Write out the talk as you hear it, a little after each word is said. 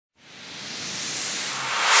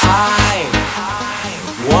I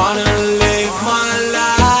wanna live my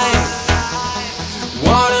life,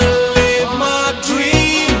 wanna live my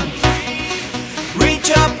dream, reach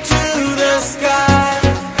up to the sky.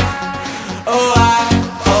 Oh, I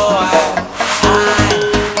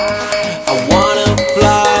wanna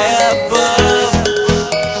fly above,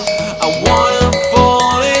 I wanna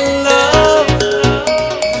fall in love.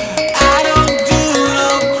 I don't do no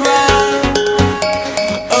crime.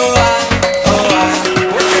 Oh,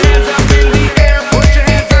 Put your hands up in the air, put your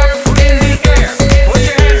hands up in the air. Put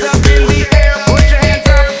your hands up in the air, put your hands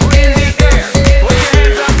up in the air. Put your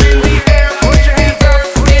hands up in the air, put your hands up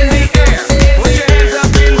in the air. Put your hands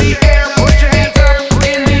up in the air, put your hands up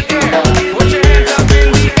in the air. Put your hands up in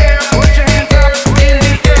the air, put your hands up in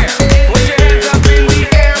the air. Put your hands up in the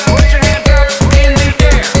air, put your hands up in the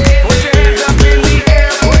air. Put your hands up in the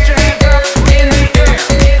air, put your hands up in the air.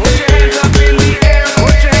 Put your hands up in the air,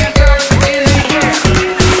 put your hands up in the air.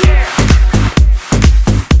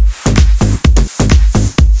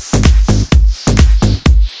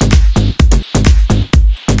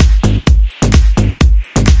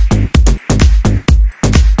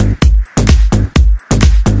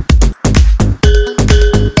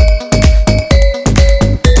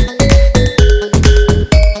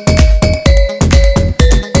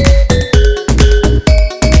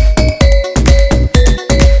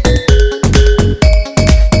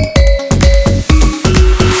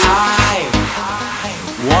 I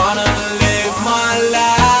wanna live my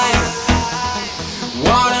life,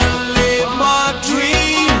 wanna live my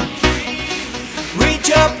dream, reach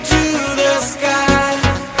up to the sky.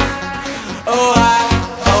 Oh,